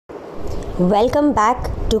Welcome back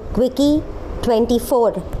to Quickie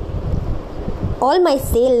 24. All my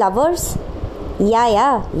sale lovers,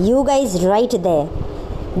 yeah, you guys right there.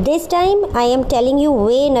 This time I am telling you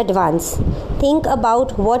way in advance. Think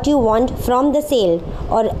about what you want from the sale,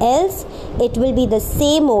 or else it will be the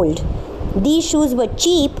same old. These shoes were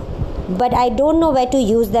cheap, but I don't know where to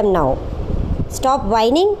use them now. Stop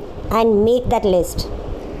whining and make that list.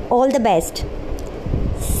 All the best.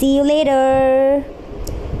 See you later.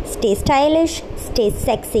 Stay stylish, stay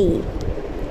sexy.